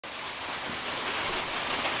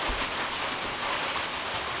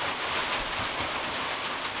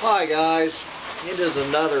Hi guys, it is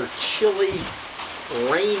another chilly,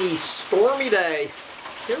 rainy, stormy day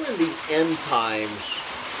here in the end times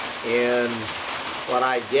in what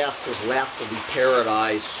I guess is left of the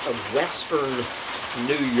paradise of western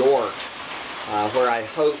New York, where I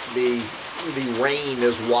hope the rain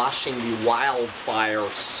is washing the wildfire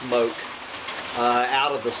smoke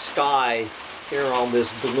out of the sky here on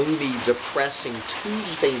this gloomy, depressing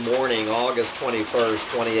Tuesday morning, August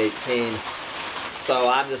 21st, 2018. So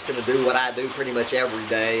I'm just going to do what I do pretty much every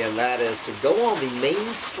day, and that is to go on the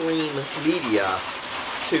mainstream media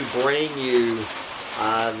to bring you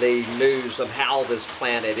the news of how this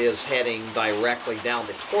planet is heading directly down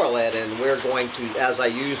the toilet. And we're going to, as I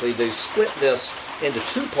usually do, split this into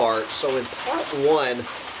two parts. So in part one,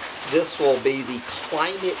 this will be the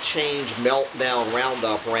Climate Change Meltdown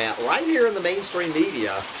Roundup rant right here in the mainstream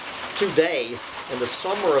media today in the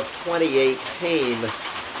summer of 2018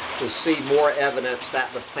 to see more evidence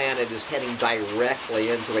that the planet is heading directly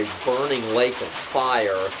into a burning lake of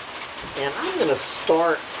fire. And I'm going to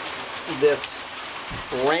start this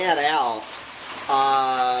rant out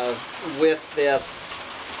with this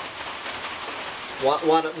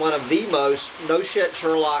one of the most no-shit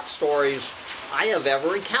Sherlock stories I have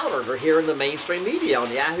ever encountered or here in the mainstream media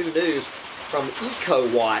on Yahoo News from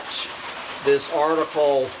EcoWatch. This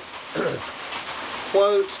article,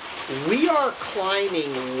 quote, "We are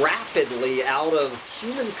climbing rapidly out of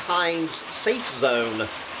humankind's safe zone,"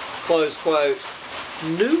 close quote.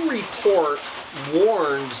 New report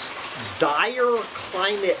warns dire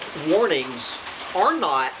climate warnings are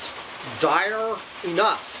not dire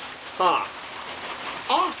enough.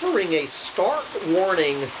 Offering a stark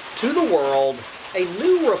warning to the world, a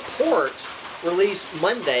new report released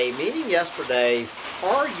Monday, meaning yesterday,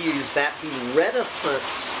 argues that the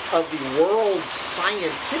reticence of the world's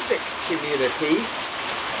scientific community,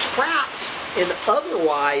 trapped in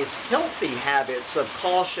otherwise healthy habits of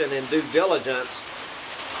caution and due diligence,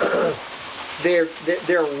 their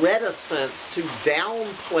reticence to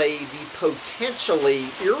downplay the potentially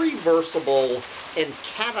irreversible and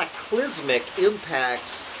cataclysmic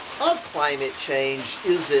impacts of climate change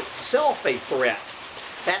is itself a threat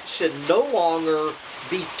that should no longer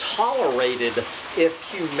be tolerated if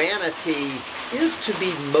humanity is to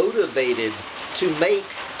be motivated to make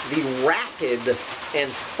the rapid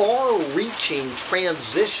and far-reaching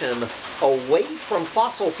transition away from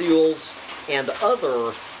fossil fuels and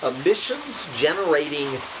other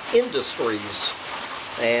emissions-generating industries.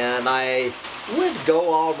 And I would go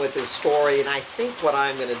on with this story, and I think what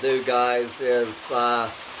I'm going to do, guys, is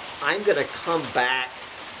I'm going to come back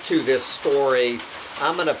to this story.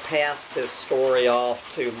 I'm going to pass this story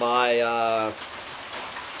off to my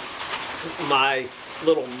my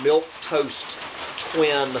little milquetoast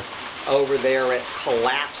twin over there at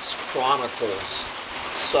Collapse Chronicles.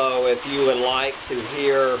 So if you would like to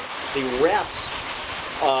hear the rest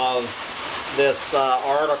of this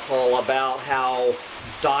article about how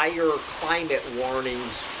dire climate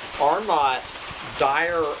warnings are not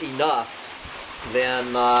dire enough,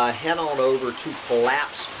 then head on over to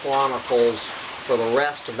Collapse Chronicles for the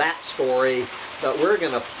rest of that story. But we're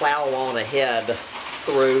going to plow on ahead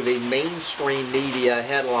through the mainstream media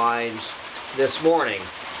headlines this morning.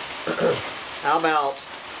 How about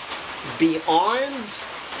Beyond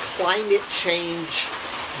Climate Change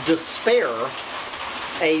Despair,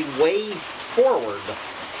 a Way Forward?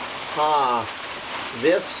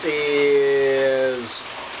 This is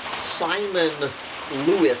Simon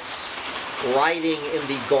Lewis writing in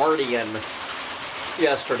The Guardian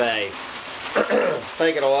yesterday.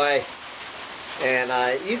 Take it away. And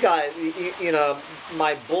you guys, you know,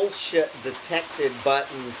 my bullshit detected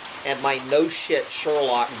button and my no shit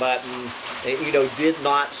Sherlock button, you know, did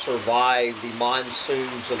not survive the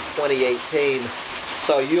monsoons of 2018.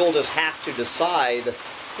 So you'll just have to decide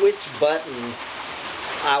which button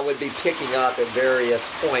I would be picking up at various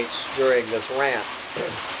points during this rant.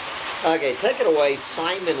 Okay, take it away,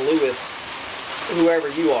 Simon Lewis, whoever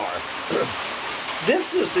you are.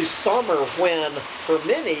 This is the summer when, for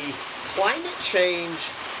many, climate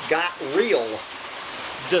change got real.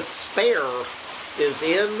 Despair is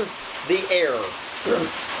in the air.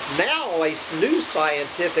 Now, a new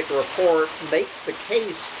scientific report makes the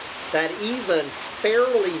case that even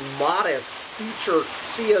fairly modest future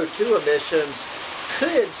CO2 emissions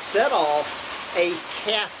could set off a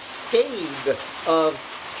cascade of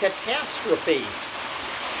catastrophe.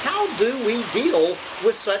 How do we deal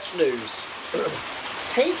with such news?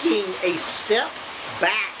 Taking a step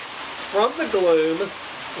back from the gloom,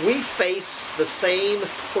 we face the same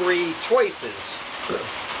three choices.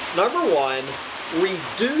 Number one,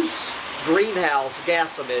 reduce greenhouse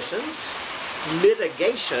gas emissions.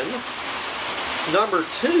 mitigation. Number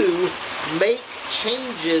 2, make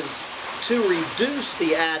changes to reduce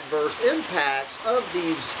the adverse impacts of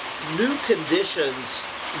these new conditions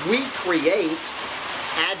we create,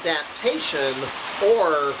 adaptation.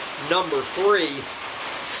 Or number 3,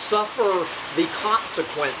 suffer the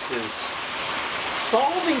consequences.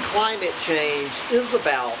 Solving climate change is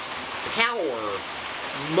about power,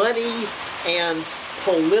 money, and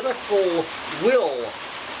political will.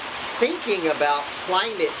 Thinking about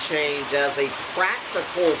climate change as a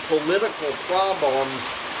practical political problem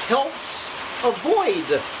helps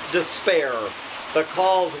avoid despair,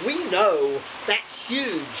 because we know that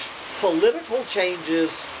huge political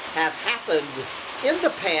changes have happened in the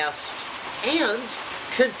past and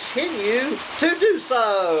continue to do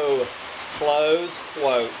so. Close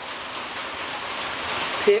quote.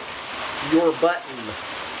 Pick your button.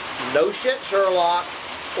 No shit, Sherlock,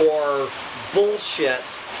 or bullshit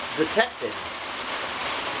detected.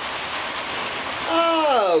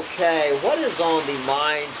 Okay, what is on the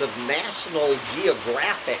minds of National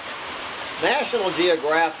Geographic? National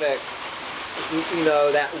Geographic, you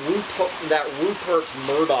know, that Rupert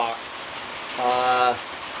Murdoch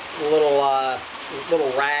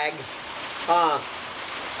little rag.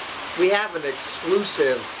 We have an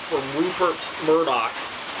exclusive from Rupert Murdoch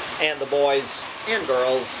and the boys and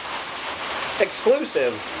girls.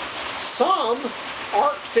 Exclusive. Some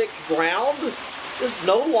Arctic ground is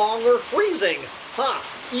no longer freezing,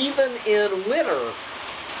 even in winter.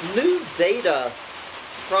 New data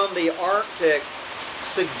from the Arctic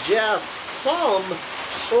suggests some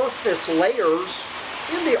surface layers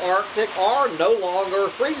in the Arctic are no longer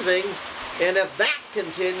freezing, and if that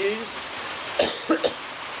continues,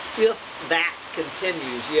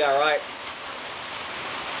 yeah, right.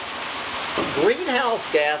 Greenhouse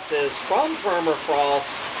gases from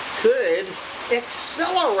permafrost could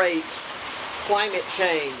accelerate climate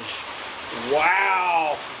change.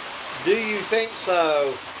 Wow! Do you think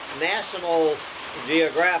so? National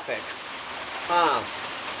Geographic.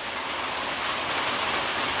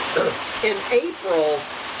 In April,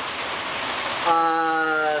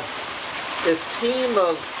 this team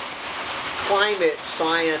of climate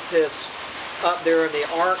scientists up there in the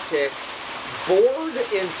Arctic bored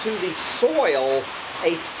into the soil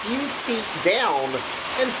a few feet down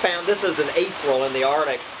and found, this is in April in the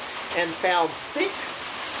Arctic, and found thick,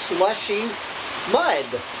 slushy mud.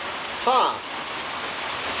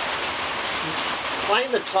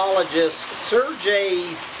 Climatologist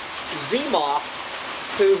Sergei Zimov,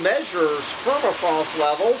 who measures permafrost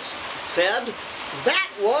levels, said that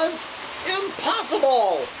was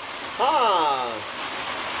impossible.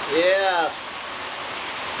 Yes.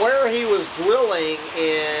 Where he was drilling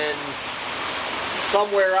in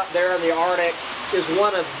somewhere up there in the Arctic is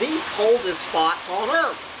one of the coldest spots on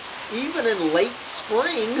Earth. Even in late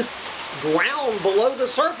spring, ground below the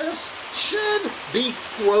surface should be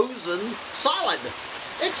frozen solid.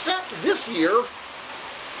 Except this year,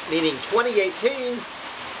 meaning 2018,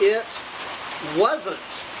 it wasn't.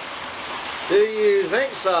 Do you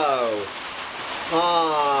think so?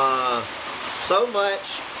 So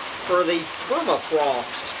much for the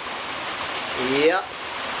permafrost. Yep,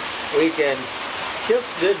 we can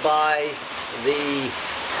kiss goodbye the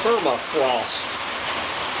permafrost.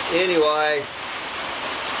 Anyway,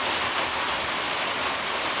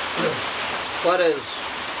 what is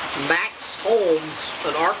Max Holmes,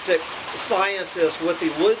 an Arctic scientist with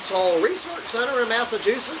the Woods Hole Research Center in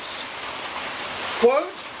Massachusetts?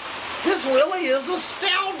 Quote, "This really is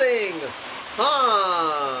astounding."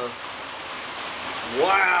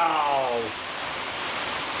 Wow.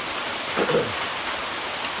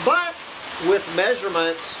 But with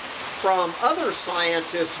measurements from other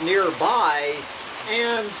scientists nearby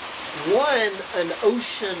and one an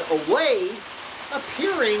ocean away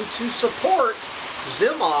appearing to support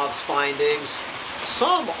Zimov's findings,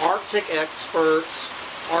 some Arctic experts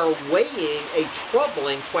are weighing a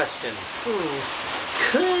troubling question.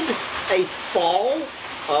 Could a fall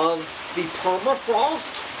of the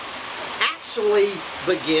permafrost actually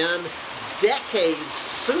begin decades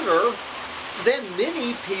sooner than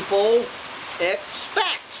many people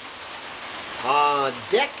expect?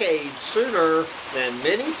 Decades sooner than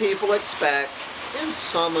many people expect in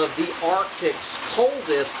some of the Arctic's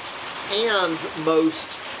coldest and most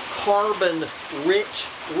carbon-rich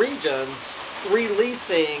regions,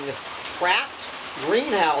 releasing trapped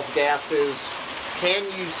greenhouse gases, can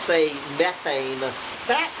you say methane,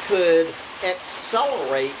 that could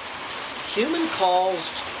accelerate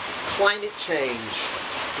human-caused climate change.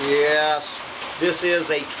 Yes, this is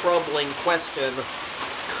a troubling question.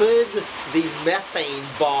 Could the methane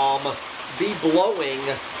bomb be blowing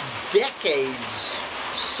decades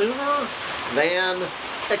sooner than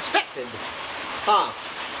expected.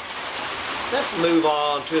 Let's move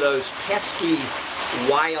on to those pesky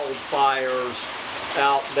wildfires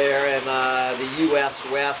out there in the U.S.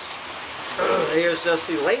 West. Here's just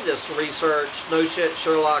the latest research, no shit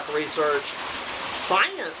Sherlock research.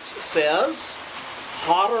 Science says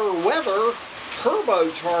hotter weather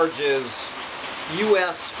turbocharges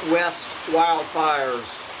U.S. West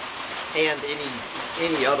wildfires and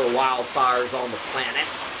any other wildfires on the planet.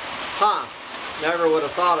 Never would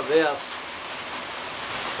have thought of this.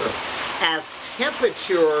 As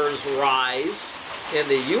temperatures rise in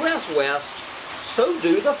the U.S. West, so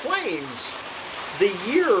do the flames. The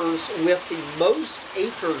years with the most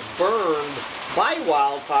acres burned by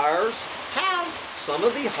wildfires have some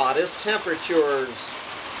of the hottest temperatures.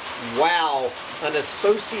 Wow, an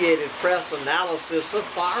Associated Press analysis of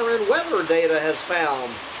fire and weather data has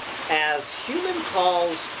found. As human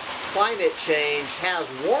caused climate change has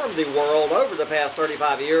warmed the world over the past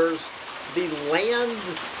 35 years, the land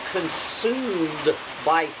consumed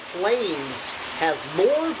by flames has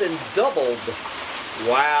more than doubled.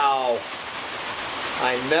 Wow.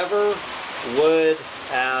 I never would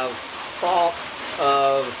have thought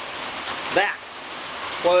of that.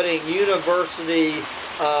 Quoting University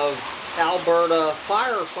of Alberta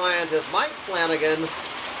fire scientist Mike Flanagan,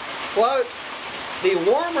 quote, "The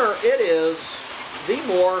warmer it is, the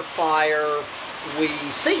more fire we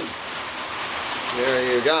see." There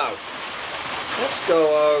you go. Let's go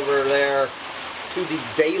over there to the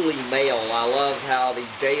Daily Mail. I love how the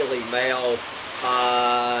Daily Mail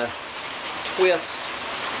twist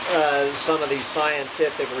some of these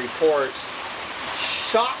scientific reports.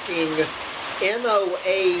 Shocking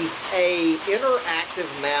NOAA interactive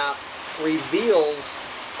map reveals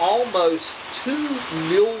almost 2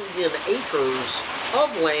 million acres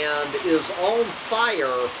of land is on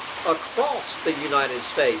fire across the United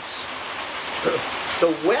States.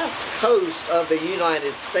 The west coast of the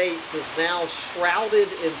United States is now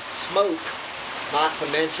shrouded in smoke, not to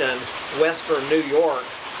mention western New York,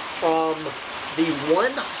 from the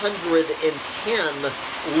 110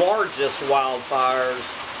 largest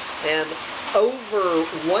wildfires, and over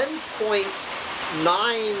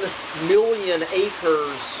 1.9 million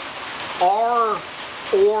acres are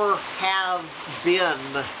or have been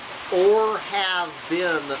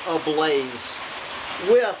ablaze,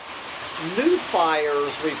 with new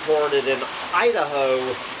fires reported in Idaho,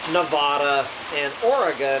 Nevada, and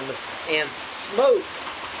Oregon, and smoke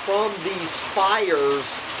from these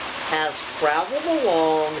fires has traveled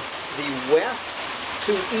along the west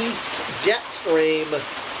to east jet stream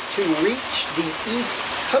to reach the east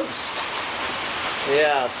coast.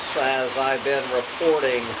 Yes, as I have been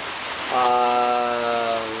reporting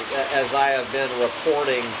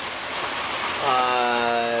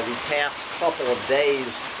the past couple of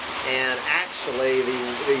days, and actually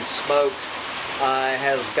the smoke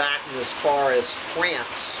has gotten as far as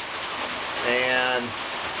France, and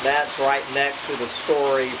that's right next to the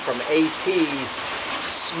story from AP.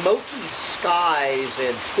 Smoky skies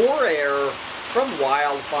and poor air from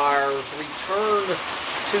wildfires return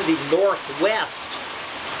to the northwest,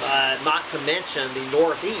 not to mention the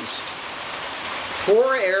northeast.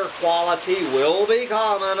 Poor air quality will be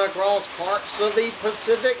common across parts of the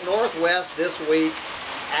Pacific Northwest this week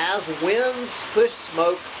as winds push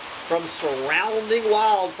smoke from surrounding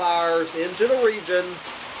wildfires into the region.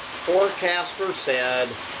 Forecasters said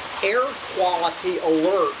air quality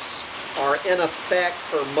alerts are in effect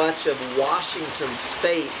for much of Washington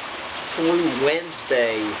state through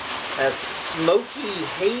Wednesday, as smoky,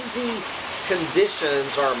 hazy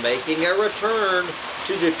conditions are making a return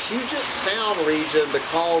to the Puget Sound region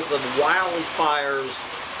because of wildfires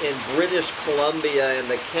in British Columbia and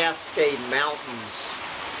the Cascade Mountains.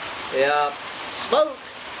 Yeah, smoke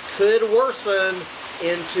could worsen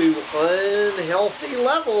into unhealthy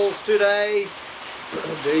levels today.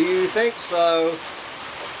 Do you think so?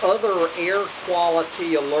 Other air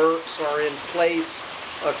quality alerts are in place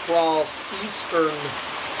across eastern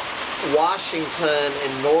Washington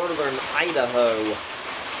and northern Idaho.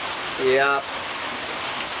 Yeah.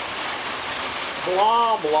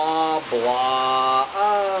 Blah, blah, blah.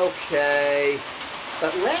 Okay.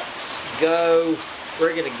 But let's go.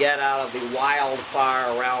 We're going to get out of the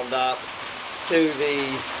wildfire roundup to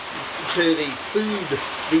the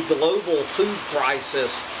global food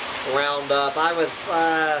crisis roundup. I was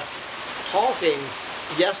talking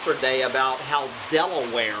yesterday about how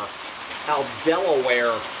Delaware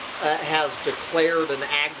has declared an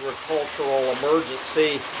agricultural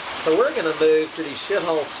emergency. So we're going to move to the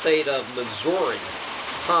shithole state of Missouri.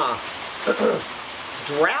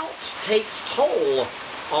 Drought takes toll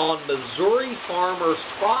on Missouri farmers'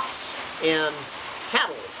 crops and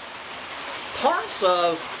cattle. Parts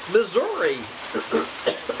of Missouri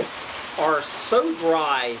are so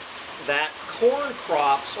dry that corn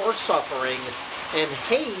crops are suffering and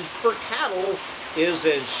hay for cattle is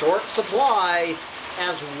in short supply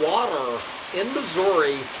as water in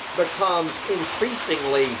Missouri becomes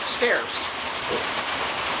increasingly scarce.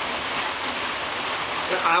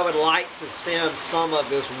 I would like to send some of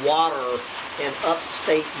this water in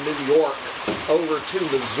upstate New York over to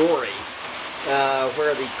Missouri,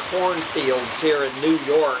 where the cornfields here in New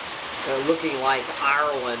York are looking like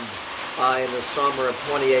Ireland in the summer of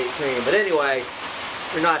 2018. But anyway,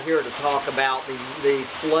 we're not here to talk about the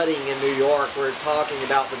flooding in New York. We're talking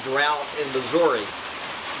about the drought in Missouri.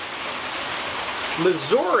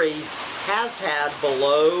 Missouri has had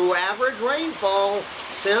below average rainfall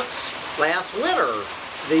since last winter.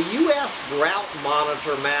 The U.S. Drought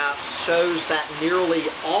Monitor map shows that nearly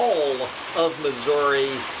all of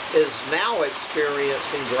Missouri is now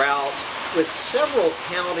experiencing drought, with several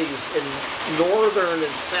counties in northern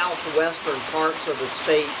and southwestern parts of the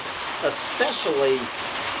state especially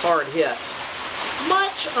hard hit.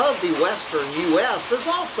 Much of the western U.S. is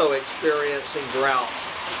also experiencing drought,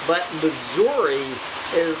 but Missouri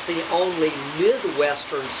is the only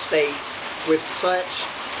Midwestern state with such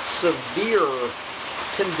severe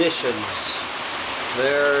conditions.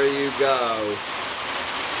 There you go.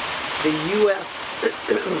 The U.S.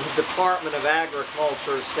 Department of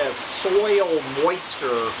Agriculture says soil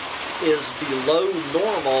moisture is below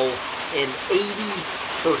normal in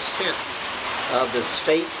 80% of the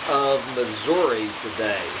state of Missouri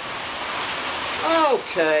today.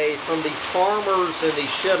 Okay, from the farmers in the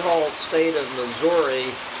shithole state of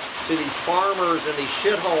Missouri to the farmers in the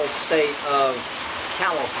shithole state of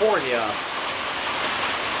California,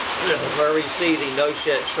 where we see the no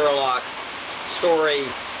shit Sherlock story.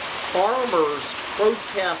 Farmers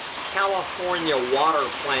protest California water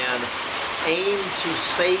plan aimed to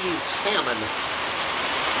save salmon.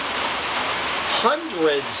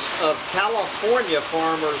 Hundreds of California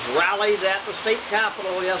farmers rallied at the state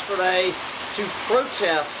capitol yesterday to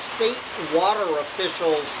protest state water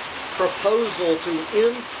officials' proposal to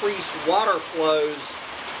increase water flows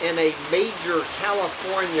in a major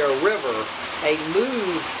California river, a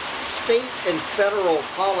move state and federal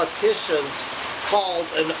politicians called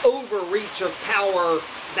an overreach of power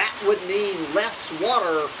that would mean less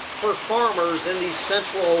water for farmers in the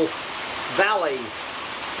Central Valley,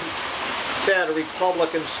 said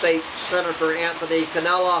Republican State Senator Anthony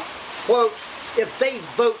Cannella. Quote, "If they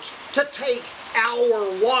vote to take our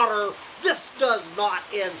water, this does not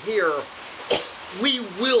end here. We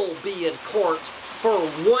will be in court for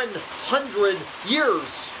 100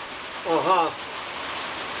 years.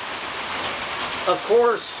 Of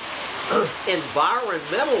course,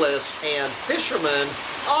 environmentalists and fishermen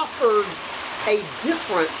offered a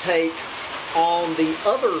different take on the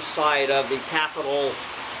other side of the Capitol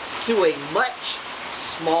to a much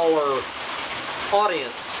smaller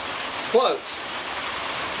audience. Quote,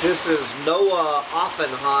 this is Noah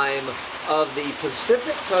Oppenheim of the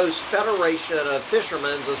Pacific Coast Federation of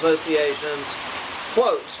Fishermen's Associations.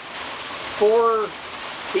 Quote, for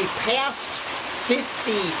the past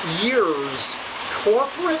 50 years,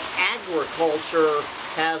 corporate agriculture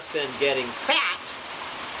has been getting fat.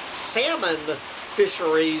 Salmon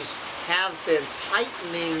fisheries have been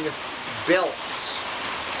tightening belts.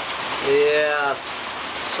 Yes,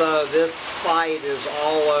 so this fight is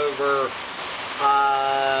all over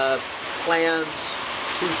plans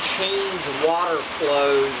to change water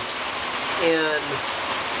flows in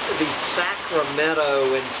the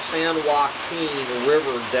Sacramento and San Joaquin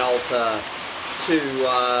River Delta to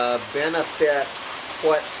benefit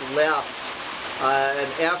what's left, an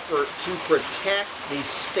effort to protect the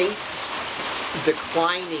state's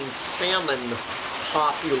declining salmon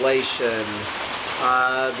population.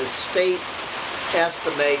 The state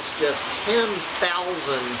estimates just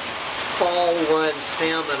 10,000 fall-run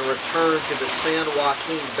salmon returned to the San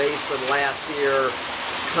Joaquin Basin last year,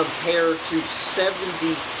 compared to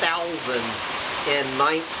 70,000 in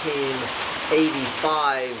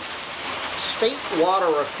 1985. State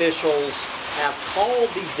water officials have called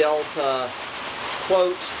the Delta,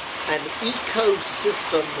 quote, an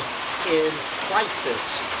ecosystem in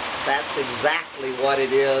crisis. That's exactly what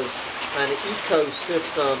it is, an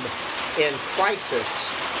ecosystem in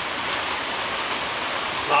crisis.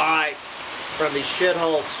 All right, from the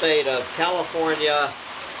shithole state of California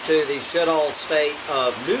to the shithole state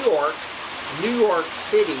of New York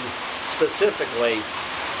City specifically.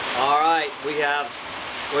 All right, we have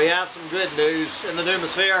some good news in the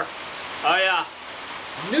Doomosphere. Oh yeah,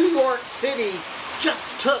 New York City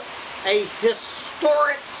just took a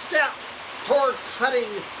historic step toward cutting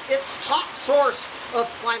its top source of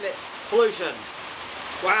climate pollution.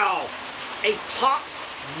 Wow, a top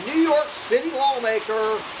New York City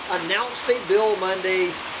lawmaker announced a bill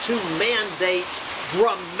Monday to mandate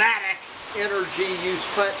dramatic energy use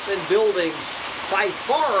cuts in buildings, by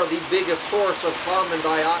far the biggest source of carbon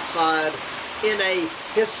dioxide, in a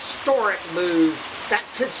historic move that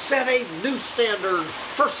could set a new standard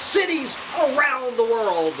for cities around the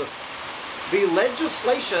world. The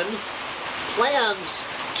legislation plans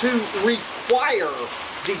to require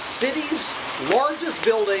the city's largest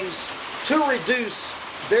buildings to reduce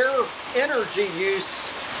their energy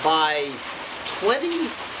use by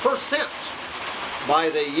 20% by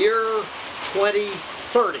the year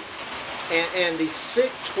 2030. And the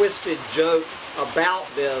sick, twisted joke about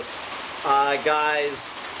this, guys,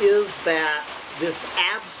 is that this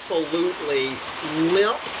absolutely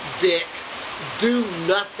limp dick, do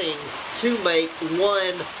nothing to make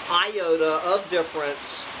one iota of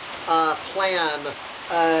difference plan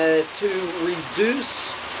to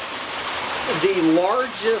reduce the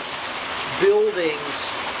largest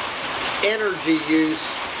building's energy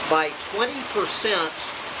use by 20%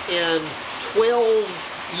 in 12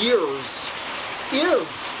 years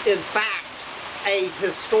is, in fact, a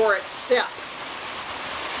historic step.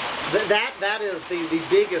 That is the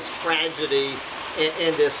biggest tragedy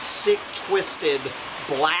in this sick, twisted,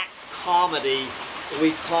 black comedy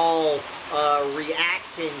we call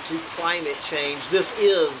reacting to climate change. This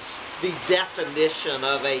is the definition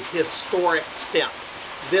of a historic step.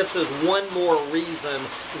 This is one more reason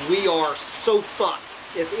we are so fucked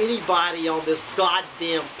if anybody on this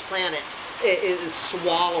goddamn planet is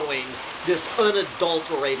swallowing this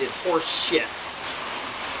unadulterated horse shit.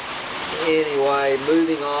 Anyway,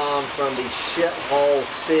 moving on from the shithole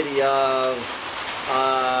city of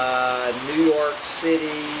New York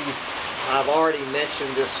City. I've already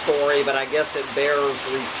mentioned this story, but I guess it bears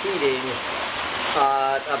repeating,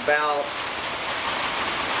 about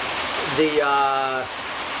the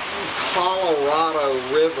Colorado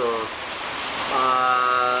River.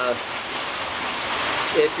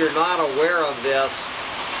 If you're not aware of this,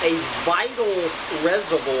 a vital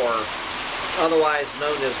reservoir, otherwise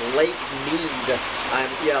known as Lake Mead,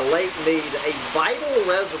 Lake Mead, a vital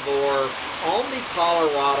reservoir on the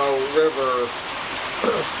Colorado River,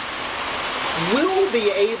 will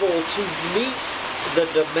be able to meet the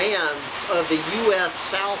demands of the U.S.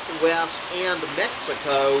 Southwest and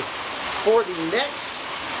Mexico for the next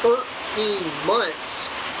 13 months,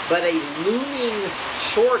 but a looming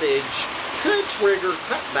shortage could trigger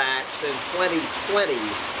cutbacks in 2020.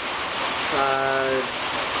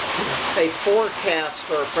 A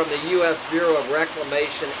forecaster from the U.S. Bureau of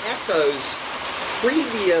Reclamation echoes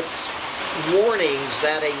previous warnings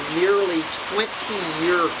that a nearly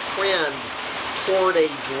 20-year trend toward a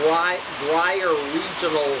drier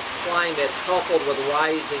regional climate coupled with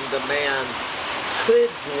rising demand could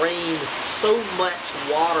drain so much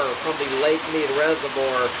water from the Lake Mead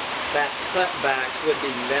Reservoir that cutbacks would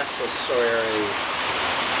be necessary.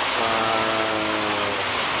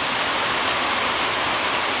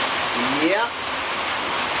 Yep.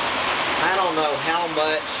 I don't know how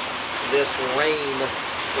much this rain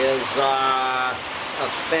is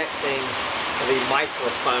affecting the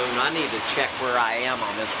microphone. I need to check where I am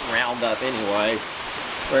on this roundup anyway.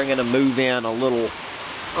 We're going to move in a little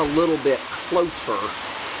bit closer.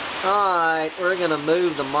 Alright, we're going to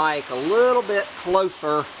move the mic a little bit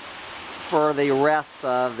closer for the rest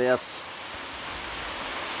of this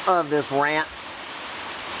rant.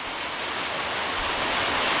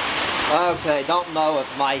 Okay, don't know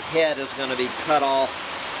if my head is going to be cut off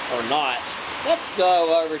or not. Let's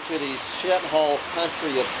go over to the shithole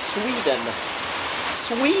country of Sweden.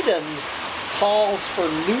 Sweden calls for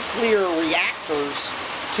nuclear reactors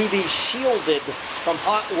to be shielded from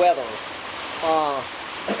hot weather.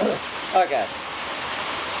 Okay.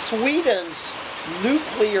 Sweden's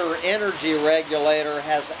nuclear energy regulator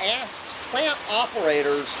has asked plant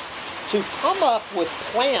operators to come up with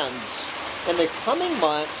plans in the coming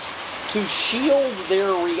months to shield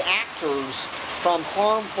their reactors from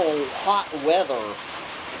harmful hot weather.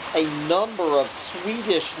 A number of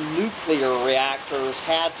Swedish nuclear reactors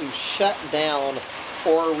had to shut down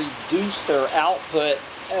or reduce their output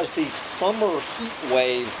as the summer heat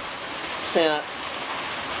wave sent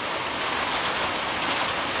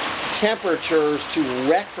temperatures to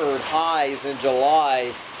record highs in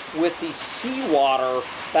July, with the seawater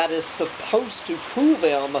that is supposed to cool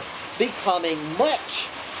them becoming much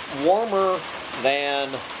warmer than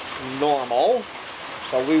normal.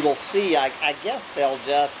 So we will see. I guess they'll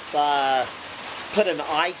just put an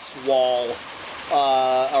ice wall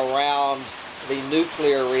around the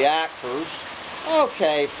nuclear reactors.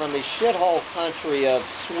 Okay, from the shithole country of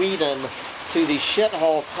Sweden to the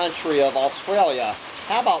shithole country of Australia.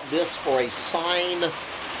 How about this for a sign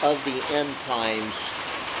of the end times?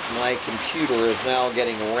 My computer is now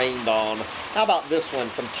getting rained on. How about this one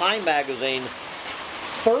from Time magazine?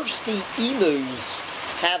 Thirsty emus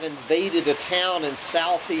have invaded a town in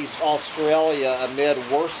southeast Australia amid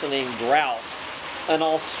worsening drought. An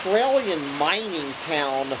Australian mining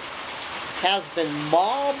town has been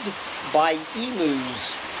mobbed by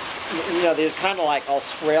emus. You know, they're kind of like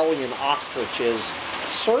Australian ostriches,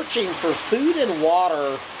 searching for food and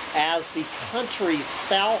water as the country's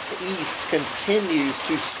southeast continues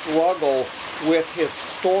to struggle with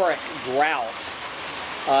historic drought.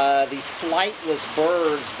 The flightless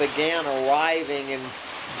birds began arriving in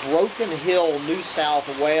Broken Hill, New South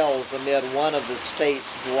Wales amid one of the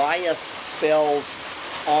state's driest spells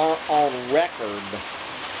on record.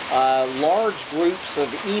 Large groups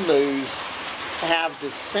of emus have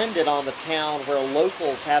descended on the town where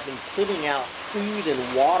locals have been putting out food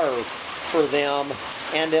and water for them,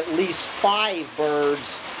 and at least 5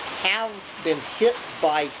 birds have been hit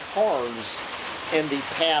by cars in the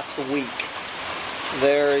past week.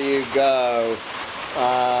 There you go.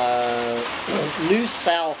 New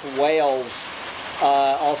South Wales,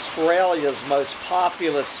 Australia's most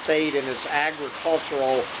populous state and its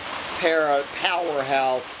agricultural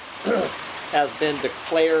powerhouse, has been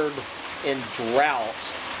declared in drought.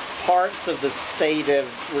 Parts of the state have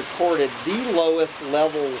recorded the lowest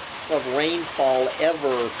level of rainfall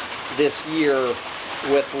ever this year,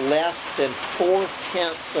 with less than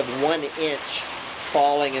 4/10 of 1 inch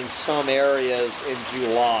falling in some areas in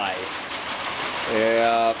July.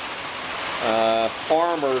 Yeah,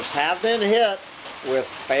 farmers have been hit with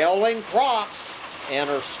failing crops and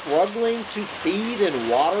are struggling to feed and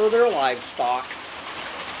water their livestock.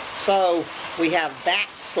 So we have that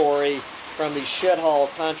story from the shithole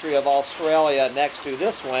country of Australia next to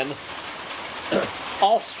this one.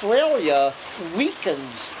 Australia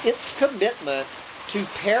weakens its commitment to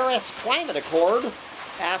Paris Climate Accord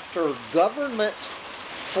after government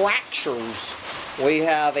fractures. We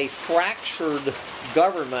have a fractured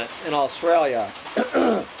government in Australia.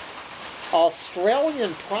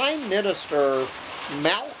 Australian Prime Minister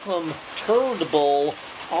Malcolm Turnbull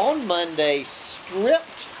on Monday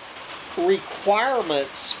stripped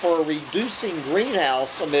requirements for reducing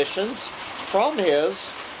greenhouse emissions from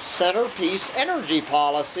his centerpiece energy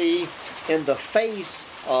policy in the face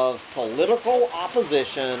of political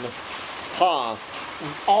opposition.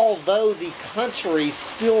 Although the country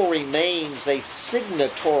still remains a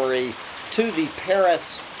signatory to the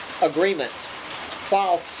Paris Agreement,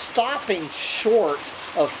 while stopping short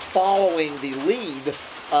of following the lead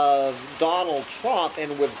of Donald Trump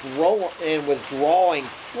and withdrawing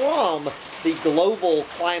from the Global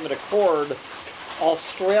Climate Accord,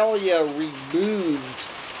 Australia removed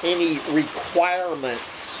any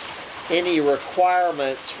requirements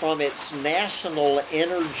from its National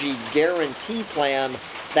Energy Guarantee Plan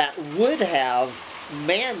that would have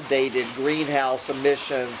mandated greenhouse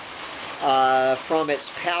emissions from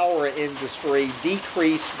its power industry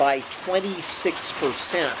decreased by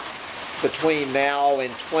 26% between now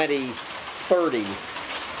and 2030.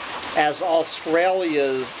 As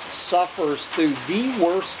Australia suffers through the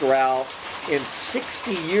worst drought in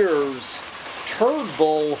 60 years,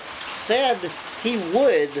 Turnbull said he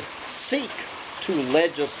would seek to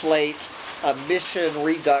legislate emission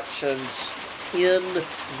reductions in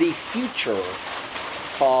the future,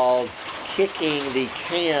 called kicking the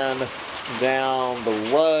can down the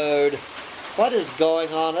road. What is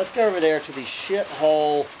going on? Let's go over there to the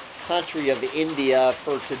shithole country of India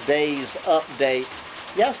for today's update.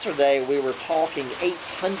 Yesterday we were talking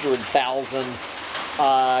 800,000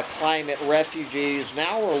 climate refugees.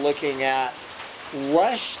 Now we're looking at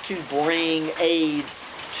rush to bring aid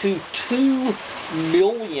to 2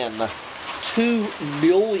 million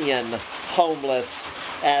homeless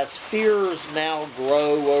as fears now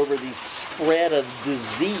grow over the spread of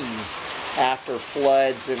disease after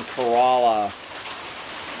floods in Kerala.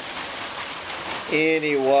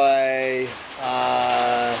 Anyway,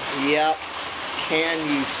 yep, can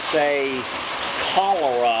you say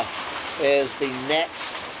cholera is the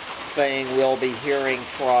next thing we'll be hearing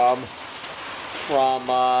from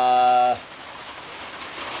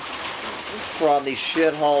the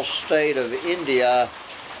shithole state of India.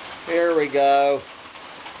 Here we go.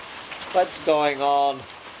 What's going on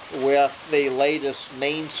with the latest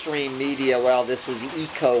mainstream media? Well, this is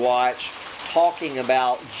EcoWatch talking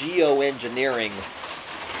about geoengineering.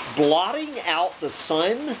 Blotting out the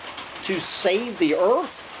sun to save the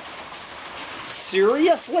earth?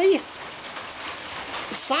 Seriously?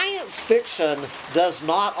 Science fiction does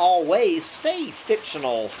not always stay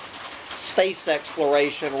fictional. Space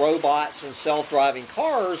exploration, robots, and self-driving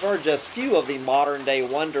cars are just few of the modern-day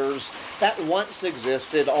wonders that once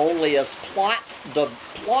existed only as plot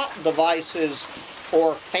devices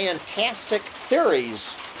or fantastic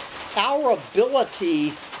theories. Our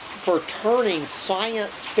ability for turning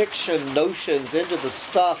science fiction notions into the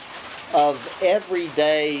stuff of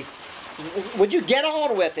everyday... Would you get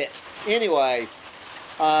on with it? Anyway,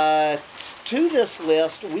 to this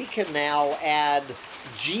list, we can now add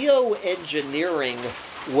geoengineering,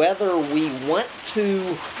 whether we want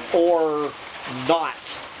to or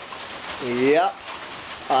not. Yep.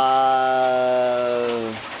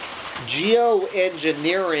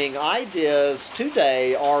 Geoengineering ideas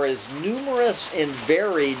today are as numerous and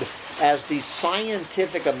varied as the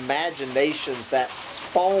scientific imaginations that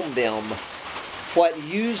spawned them. What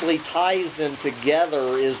usually ties them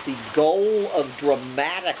together is the goal of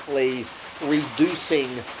dramatically reducing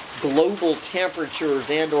global temperatures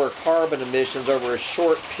and/or carbon emissions over a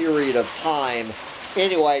short period of time.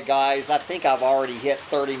 Anyway, guys, I think I've already hit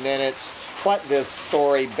 30 minutes. What this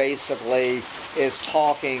story basically is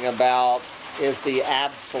talking about is the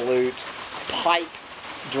absolute pipe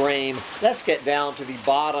dream. Let's get down to the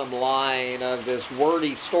bottom line of this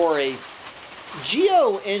wordy story.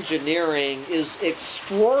 Geoengineering is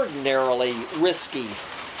extraordinarily risky.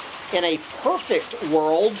 In a perfect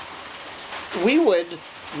world, we would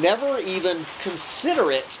never even consider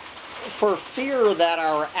it for fear that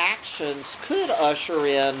our actions could usher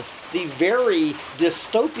in the very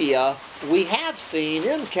dystopia we have seen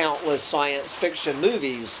in countless science fiction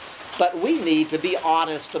movies. But we need to be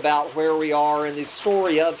honest about where we are in the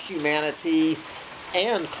story of humanity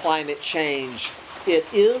and climate change. It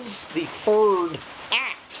is the third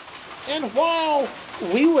act. And while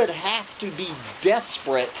we would have to be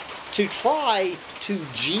desperate to try to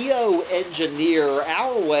geoengineer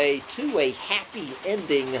our way to a happy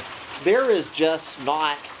ending, there is just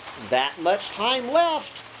not that much time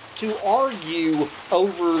left to argue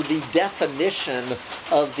over the definition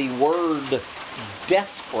of the word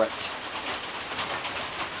desperate.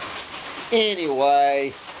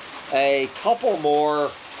 Anyway, a couple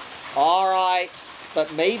more. Alright,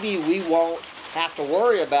 but maybe we won't have to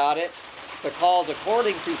worry about it, because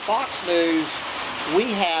according to Fox News,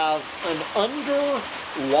 we have an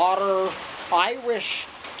underwater Irish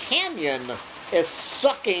canyon is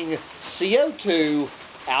sucking CO2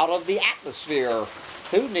 out of the atmosphere.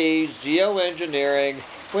 Who needs geoengineering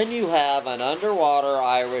when you have an underwater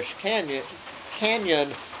Irish canyon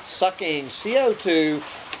sucking CO2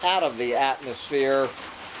 out of the atmosphere?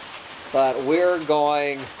 But we're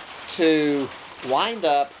going to wind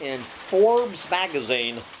up in Forbes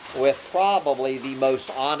magazine with probably the most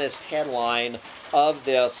honest headline of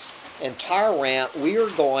this entire rant. We are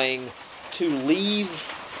going to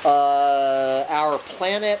leave our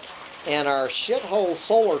planet and our shithole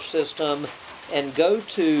solar system and go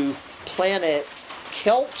to planet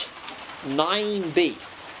Kelt 9b.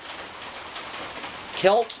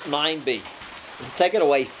 Kelt 9b. Take it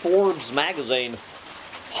away, Forbes magazine.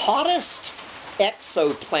 Hottest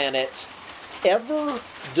exoplanet ever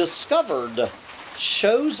discovered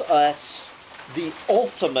shows us the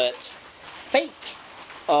ultimate fate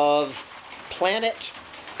of planet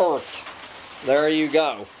Earth. There you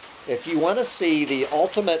go. If you want to see the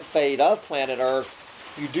ultimate fate of planet Earth,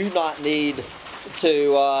 you do not need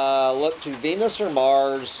to look to Venus or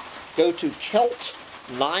Mars. Go to Kelt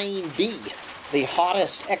 9b, the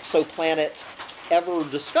hottest exoplanet ever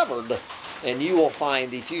discovered, and you will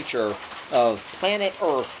find the future of planet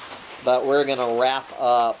Earth. But we're going to wrap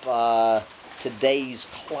up today's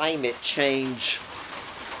climate change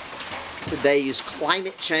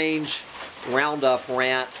roundup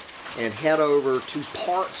rant and head over to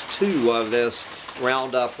part 2 of this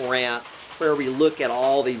roundup rant, where we look at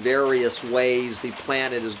all the various ways the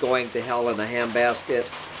planet is going to hell in a handbasket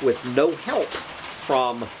with no help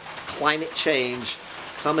from climate change,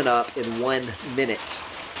 coming up in 1 minute.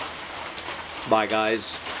 Bye,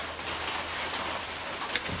 guys.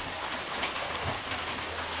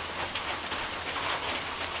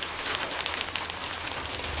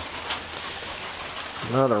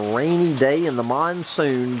 Another rainy day in the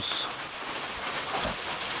monsoons.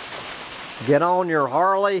 Get on your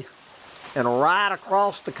Harley and ride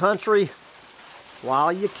across the country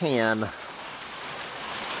while you can.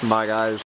 Bye, guys.